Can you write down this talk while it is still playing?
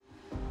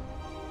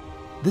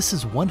This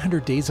is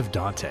 100 Days of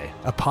Dante,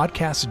 a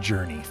podcast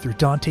journey through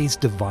Dante's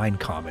divine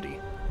comedy,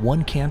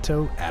 one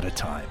canto at a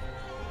time.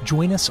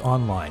 Join us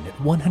online at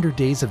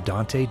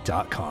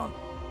 100daysofdante.com.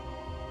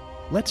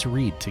 Let's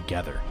read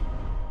together.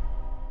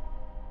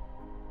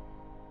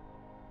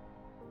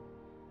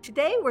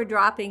 Today we're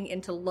dropping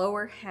into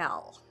lower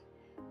hell,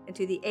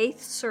 into the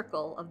eighth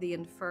circle of the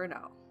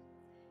Inferno.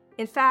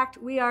 In fact,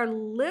 we are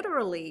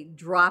literally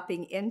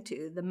dropping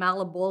into the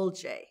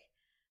Malebolge,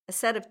 a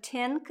set of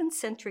 10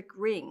 concentric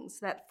rings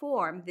that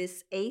form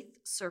this eighth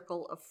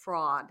circle of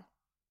fraud.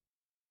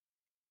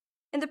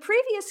 In the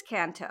previous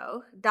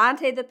canto,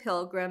 Dante the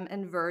Pilgrim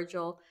and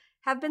Virgil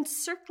have been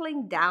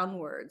circling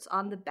downwards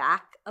on the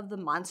back of the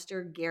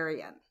monster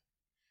Geryon,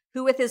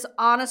 who with his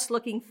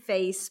honest-looking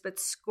face but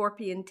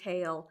scorpion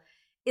tail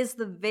is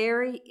the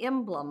very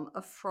emblem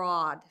of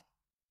fraud.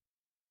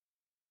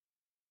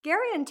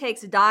 Geryon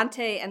takes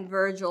Dante and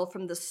Virgil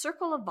from the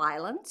circle of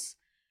violence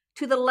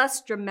to the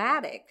less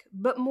dramatic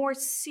but more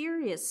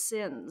serious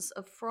sins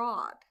of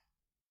fraud.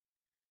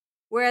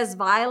 Whereas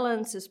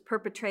violence is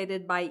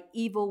perpetrated by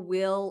evil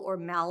will or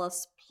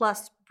malice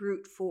plus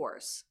brute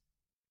force,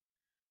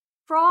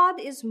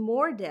 fraud is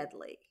more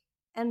deadly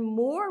and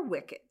more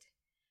wicked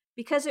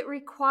because it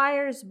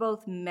requires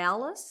both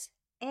malice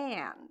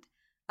and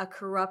a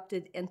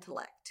corrupted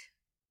intellect.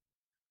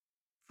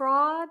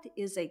 Fraud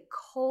is a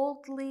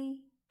coldly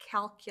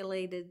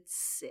calculated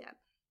sin.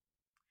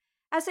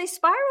 As they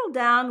spiral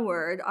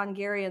downward on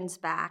Geryon's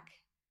back,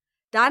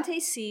 Dante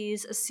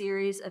sees a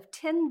series of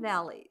 10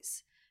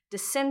 valleys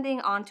descending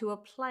onto a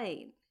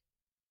plain,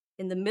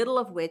 in the middle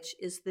of which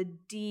is the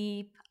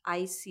deep,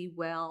 icy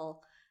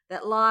well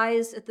that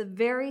lies at the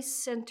very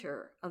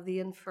center of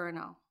the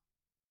Inferno.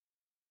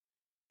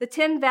 The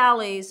 10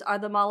 valleys are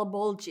the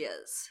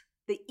Malebolgias,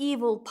 the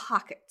evil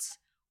pockets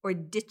or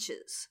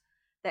ditches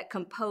that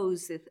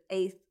compose the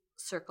eighth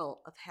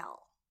circle of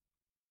hell.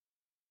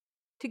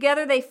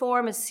 Together they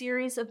form a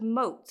series of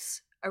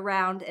moats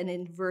around an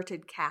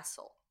inverted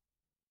castle.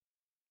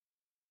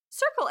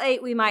 Circle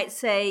 8, we might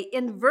say,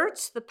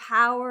 inverts the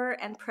power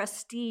and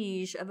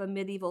prestige of a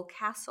medieval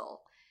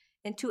castle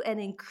into an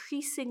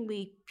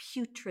increasingly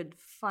putrid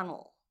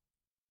funnel.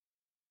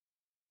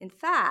 In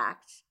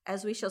fact,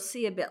 as we shall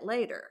see a bit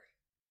later,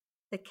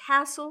 the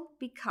castle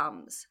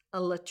becomes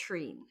a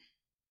latrine.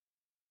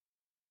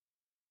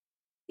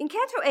 In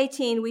Canto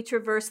 18, we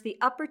traverse the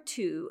upper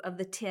two of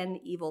the 10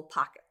 evil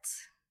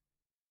pockets.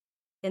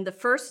 In the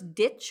first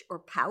ditch or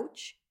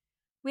pouch,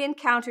 we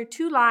encounter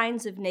 2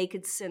 lines of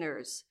naked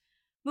sinners,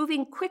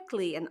 moving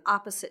quickly in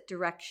opposite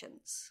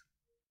directions.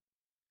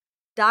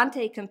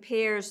 Dante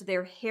compares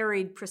their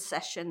harried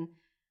procession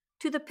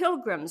to the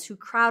pilgrims who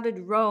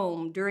crowded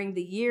Rome during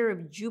the year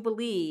of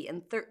Jubilee in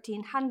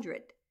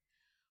 1300,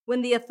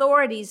 when the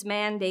authorities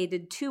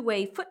mandated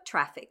 2-way foot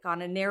traffic on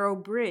a narrow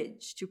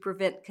bridge to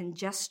prevent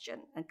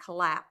congestion and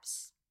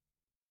collapse.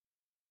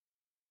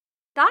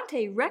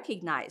 Dante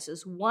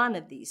recognizes one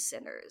of these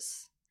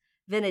sinners,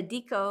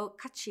 Venedico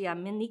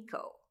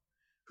Cacciamenico,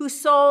 who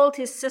sold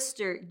his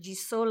sister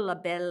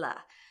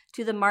Gisolabella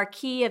to the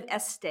Marquis of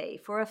Este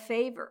for a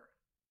favor.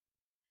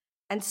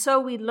 And so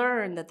we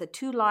learn that the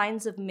 2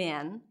 lines of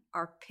men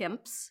are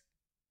pimps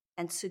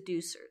and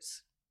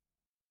seducers.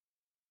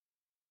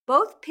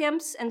 Both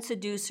pimps and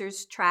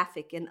seducers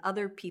traffic in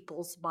other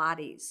people's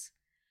bodies,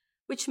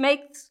 which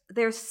makes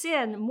their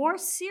sin more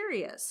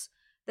serious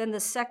than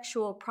the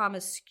sexual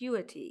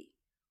promiscuity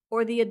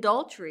or the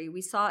adultery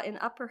we saw in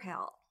upper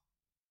hell.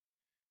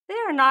 They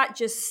are not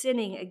just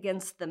sinning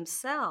against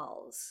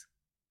themselves,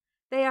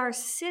 they are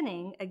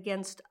sinning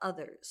against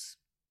others.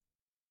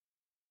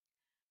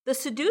 The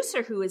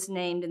seducer who is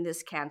named in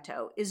this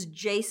canto is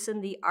Jason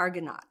the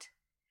Argonaut,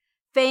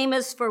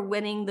 famous for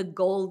winning the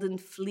Golden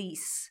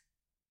Fleece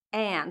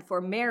and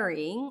for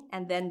marrying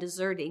and then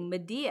deserting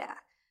Medea,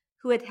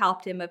 who had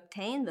helped him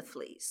obtain the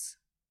fleece.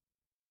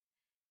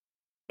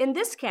 In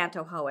this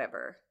canto,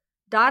 however,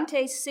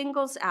 Dante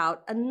singles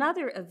out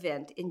another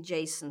event in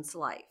Jason's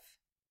life,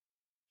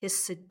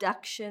 his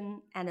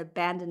seduction and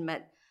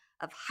abandonment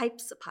of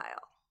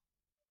Hypsipyle.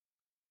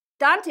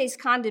 Dante's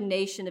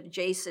condemnation of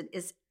Jason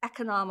is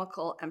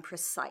economical and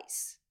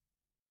precise.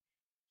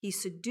 He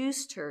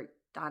seduced her,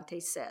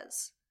 Dante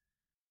says,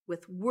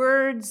 with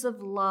words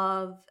of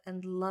love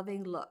and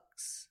loving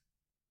looks.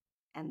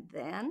 And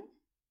then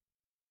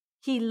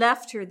he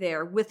left her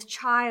there with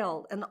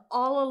child and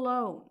all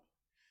alone.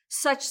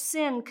 Such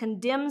sin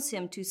condemns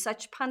him to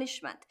such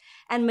punishment,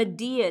 and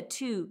Medea,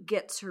 too,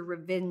 gets her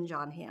revenge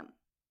on him.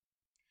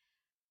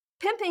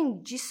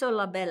 Pimping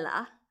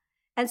Gisolabella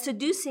and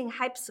seducing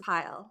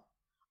Hypsipyle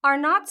are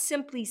not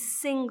simply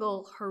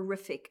single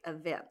horrific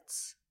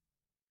events.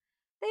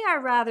 They are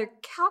rather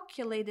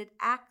calculated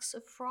acts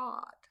of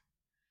fraud,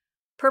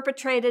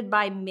 perpetrated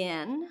by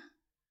men,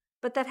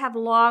 but that have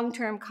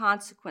long-term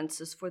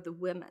consequences for the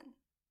women,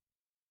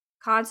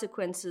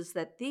 consequences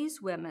that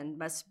these women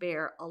must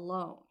bear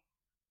alone.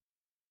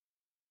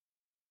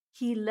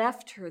 He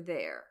left her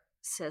there,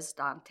 says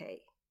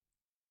Dante,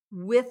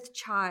 with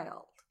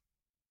child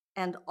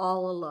and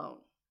all alone.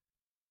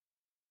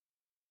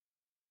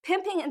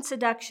 Pimping and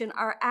seduction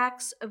are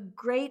acts of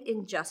great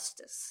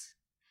injustice,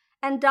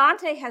 and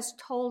Dante has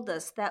told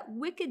us that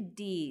wicked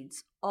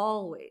deeds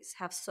always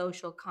have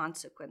social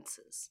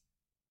consequences.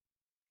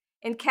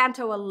 In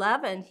Canto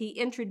 11, he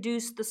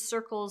introduced the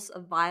circles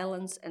of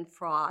violence and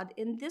fraud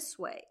in this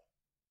way.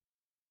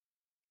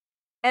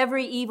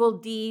 Every evil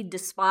deed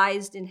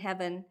despised in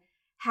heaven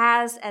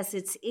has as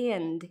its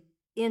end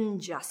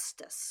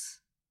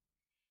injustice.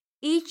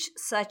 Each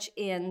such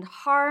end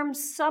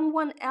harms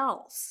someone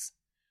else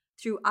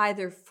through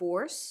either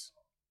force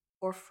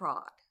or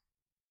fraud.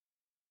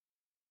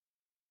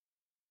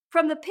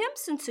 From the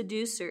pimps and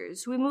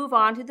seducers, we move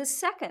on to the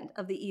second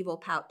of the evil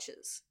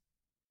pouches.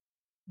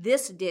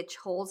 This ditch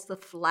holds the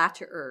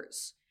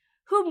flatterers,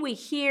 whom we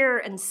hear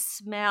and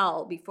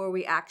smell before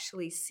we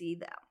actually see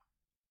them.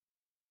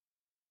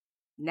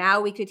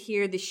 Now we could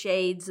hear the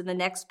shades in the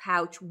next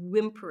pouch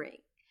whimpering,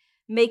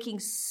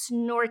 making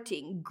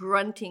snorting,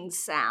 grunting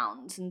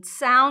sounds, and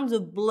sounds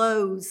of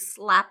blows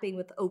slapping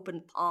with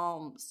open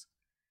palms.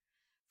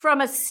 From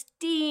a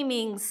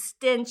steaming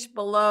stench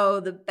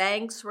below, the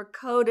banks were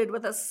coated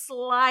with a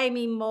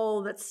slimy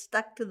mold that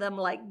stuck to them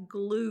like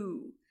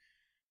glue,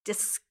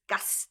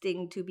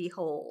 disgusting to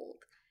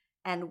behold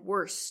and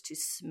worse to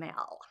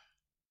smell.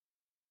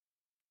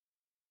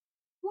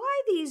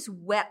 Why these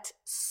wet,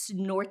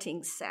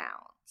 snorting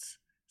sounds,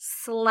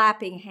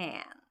 slapping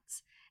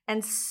hands,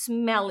 and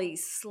smelly,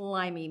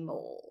 slimy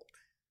mold?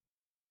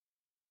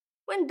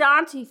 When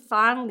Dante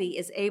finally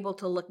is able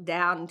to look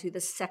down into the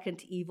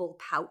second evil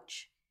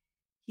pouch,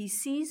 he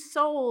sees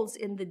souls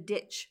in the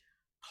ditch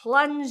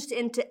plunged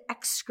into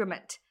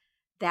excrement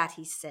that,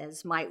 he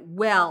says, might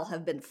well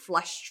have been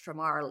flushed from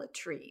our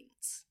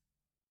latrines.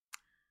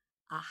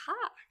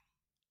 Aha!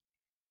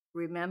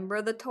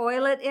 Remember the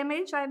toilet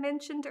image I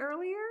mentioned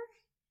earlier?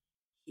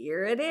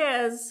 Here it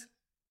is.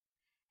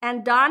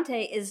 And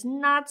Dante is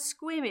not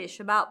squeamish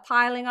about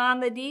piling on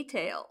the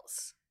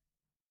details.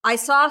 I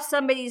saw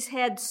somebody's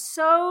head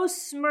so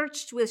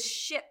smirched with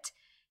shit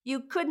you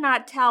could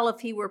not tell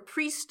if he were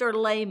priest or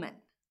layman.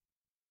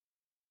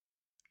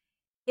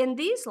 In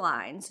these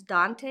lines,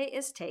 Dante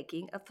is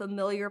taking a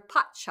familiar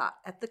potshot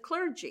at the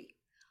clergy,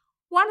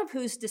 one of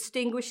whose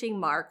distinguishing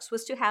marks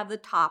was to have the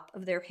top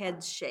of their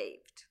heads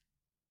shaved.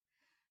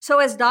 So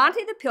as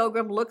Dante the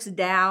Pilgrim looks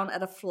down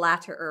at a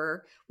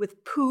flatterer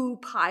with poo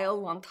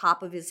piled on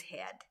top of his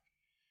head,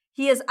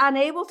 he is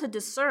unable to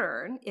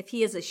discern if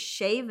he is a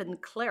shaven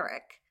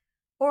cleric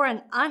or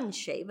an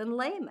unshaven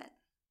layman.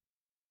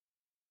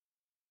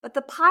 But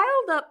the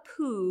piled up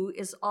poo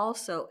is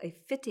also a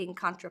fitting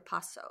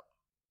contrapasso.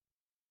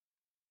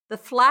 The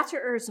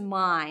flatterer's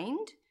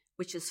mind,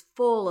 which is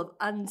full of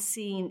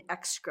unseen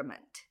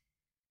excrement,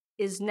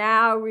 is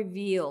now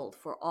revealed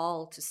for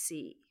all to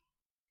see.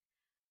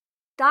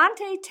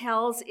 Dante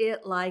tells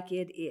it like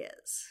it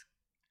is.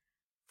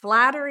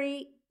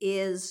 Flattery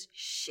is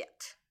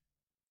shit.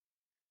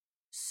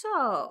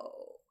 So,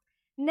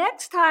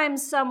 next time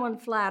someone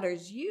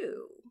flatters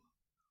you,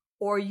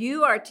 or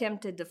you are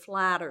tempted to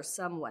flatter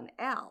someone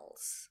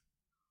else,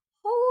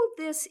 hold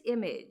this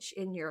image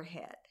in your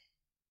head.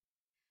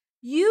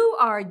 You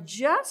are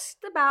just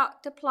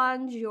about to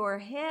plunge your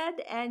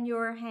head and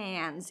your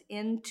hands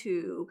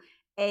into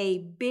a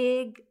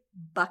big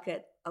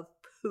bucket of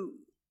poo.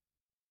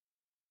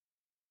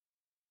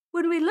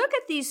 When we look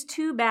at these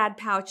two bad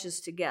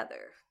pouches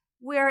together,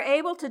 we are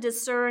able to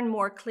discern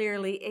more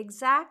clearly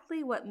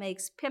exactly what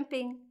makes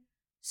pimping,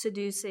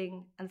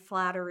 seducing, and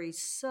flattery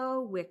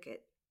so wicked.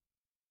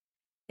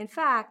 In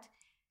fact,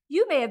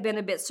 you may have been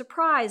a bit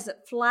surprised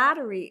that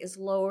flattery is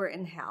lower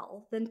in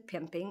hell than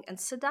pimping and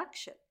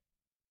seduction.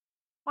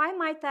 Why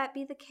might that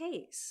be the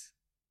case?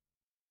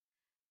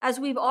 As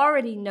we've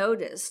already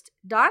noticed,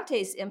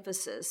 Dante's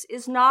emphasis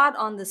is not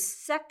on the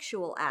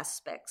sexual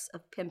aspects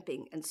of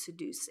pimping and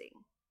seducing,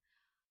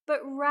 but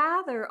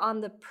rather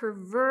on the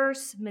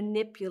perverse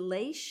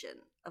manipulation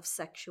of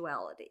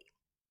sexuality.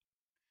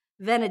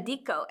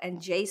 Venedico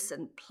and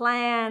Jason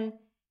plan,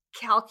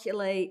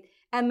 calculate,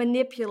 and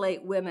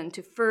manipulate women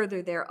to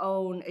further their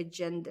own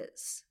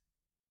agendas.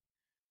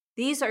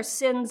 These are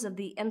sins of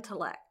the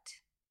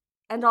intellect,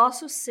 and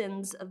also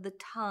sins of the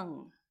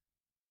tongue.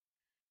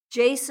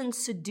 Jason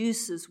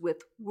seduces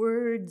with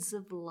words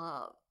of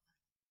love.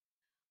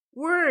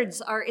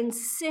 Words are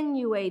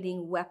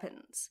insinuating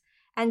weapons,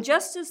 and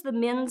just as the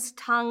men's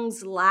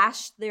tongues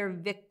lashed their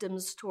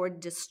victims toward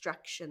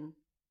destruction,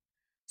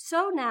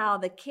 so now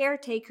the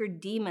caretaker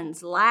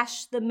demons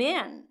lash the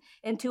men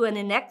into an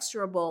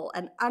inexorable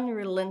and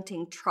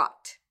unrelenting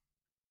trot.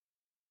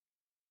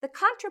 The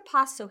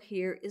contrapasso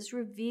here is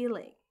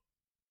revealing.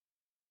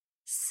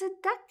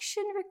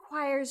 Seduction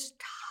requires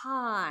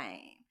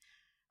time,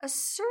 a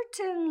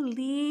certain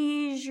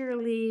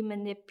leisurely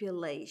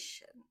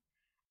manipulation,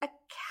 a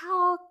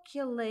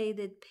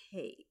calculated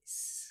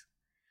pace.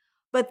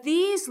 But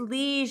these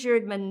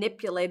leisured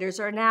manipulators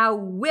are now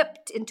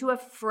whipped into a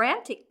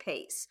frantic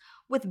pace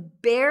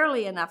with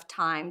barely enough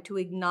time to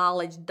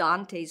acknowledge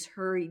Dante's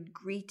hurried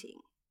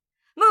greeting.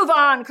 "Move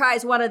on,"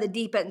 cries one of the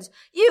deepens.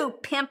 "You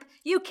pimp,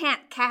 you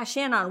can't cash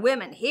in on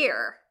women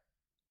here."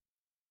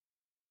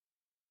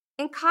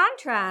 In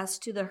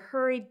contrast to the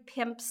hurried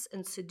pimps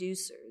and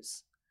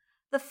seducers,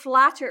 the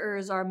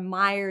flatterers are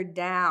mired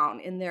down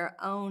in their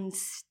own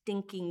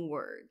stinking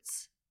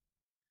words.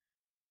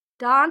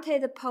 Dante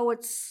the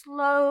poet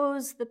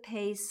slows the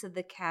pace of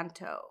the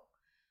canto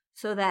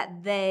so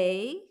that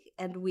they,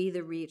 and we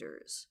the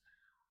readers,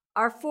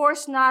 are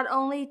forced not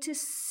only to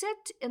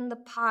sit in the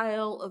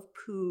pile of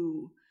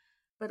poo,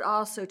 but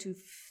also to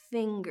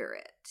finger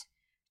it,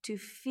 to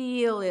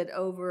feel it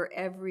over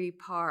every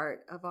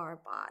part of our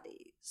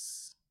bodies.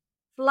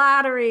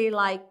 Flattery,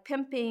 like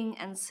pimping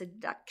and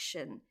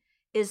seduction,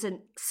 is a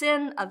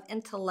sin of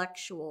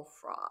intellectual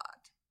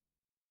fraud.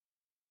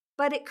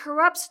 But it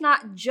corrupts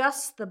not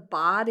just the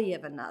body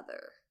of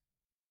another,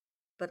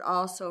 but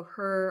also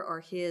her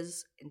or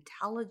his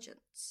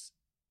intelligence.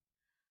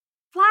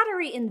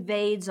 Flattery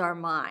invades our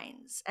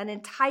minds and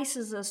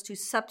entices us to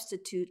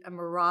substitute a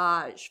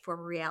mirage for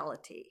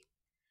reality.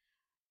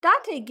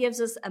 Dante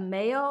gives us a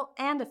male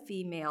and a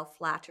female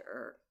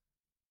flatterer.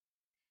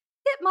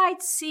 It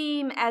might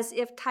seem as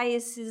if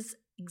Thais'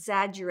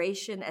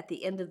 exaggeration at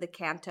the end of the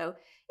canto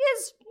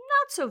is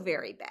not so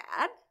very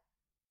bad.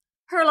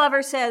 Her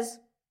lover says,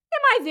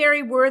 "Am I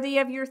very worthy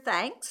of your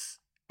thanks?"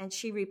 And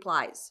she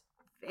replies,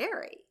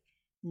 "Very,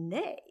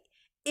 nay,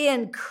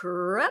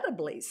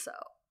 incredibly so."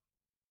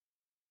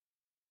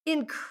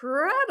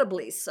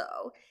 Incredibly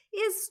so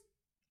is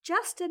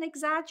just an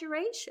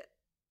exaggeration,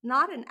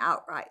 not an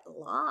outright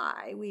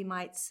lie, we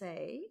might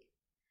say.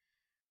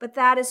 But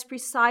that is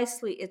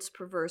precisely its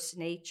perverse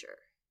nature.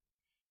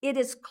 It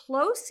is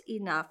close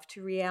enough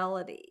to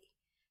reality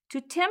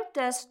to tempt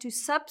us to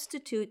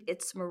substitute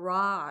its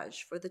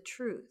mirage for the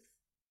truth.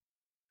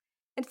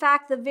 In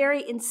fact, the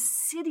very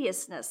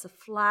insidiousness of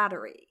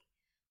flattery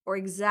or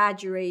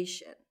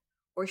exaggeration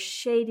or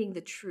shading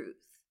the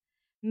truth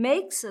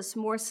makes us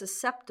more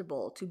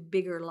susceptible to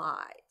bigger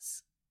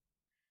lies.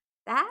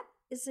 That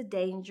is the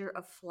danger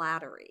of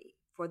flattery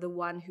for the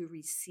one who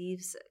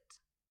receives it.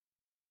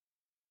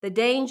 The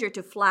danger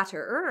to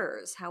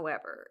flatterers,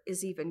 however,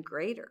 is even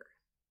greater.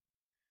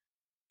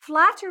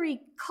 Flattery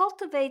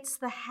cultivates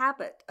the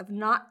habit of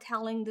not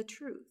telling the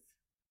truth,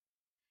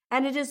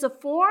 and it is a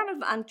form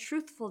of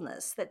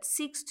untruthfulness that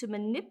seeks to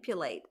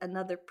manipulate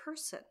another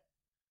person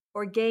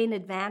or gain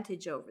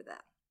advantage over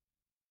them.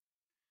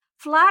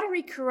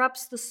 Flattery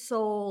corrupts the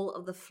soul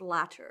of the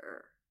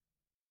flatterer,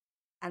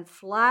 and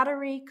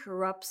flattery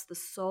corrupts the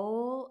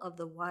soul of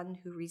the one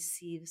who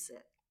receives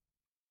it.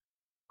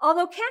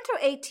 Although Canto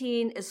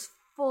 18 is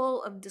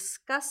full of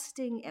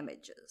disgusting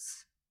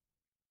images,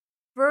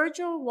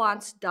 Virgil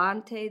wants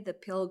Dante the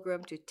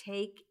pilgrim to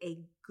take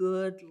a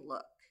good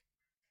look.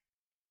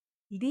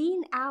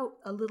 Lean out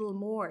a little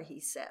more, he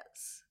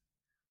says.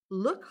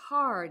 Look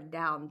hard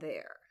down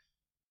there.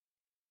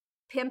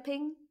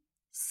 Pimping,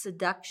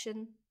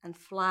 seduction, and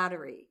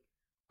flattery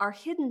are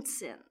hidden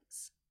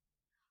sins,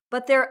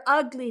 but their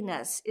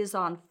ugliness is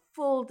on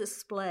full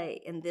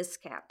display in this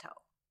canto.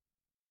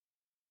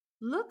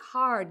 Look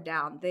hard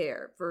down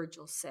there,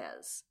 Virgil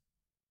says,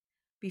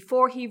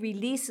 before he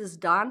releases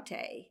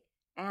Dante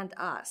and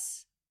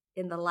us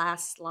in the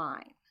last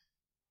line.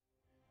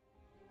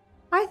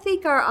 I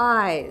think our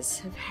eyes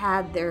have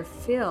had their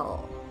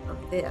fill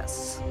of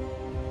this.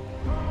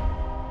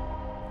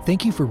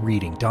 Thank you for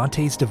reading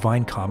Dante's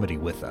Divine Comedy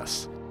with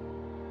us.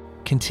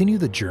 Continue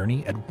the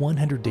journey at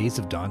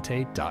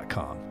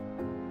 100daysofdante.com.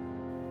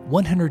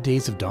 100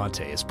 Days of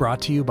Dante is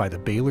brought to you by the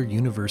Baylor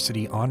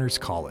University Honors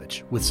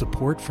College with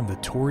support from the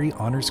Torrey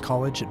Honors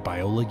College at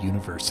Biola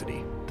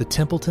University, the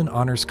Templeton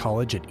Honors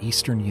College at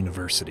Eastern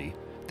University,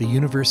 the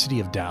University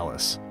of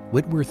Dallas,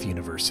 Whitworth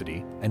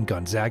University, and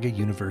Gonzaga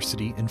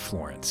University in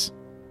Florence.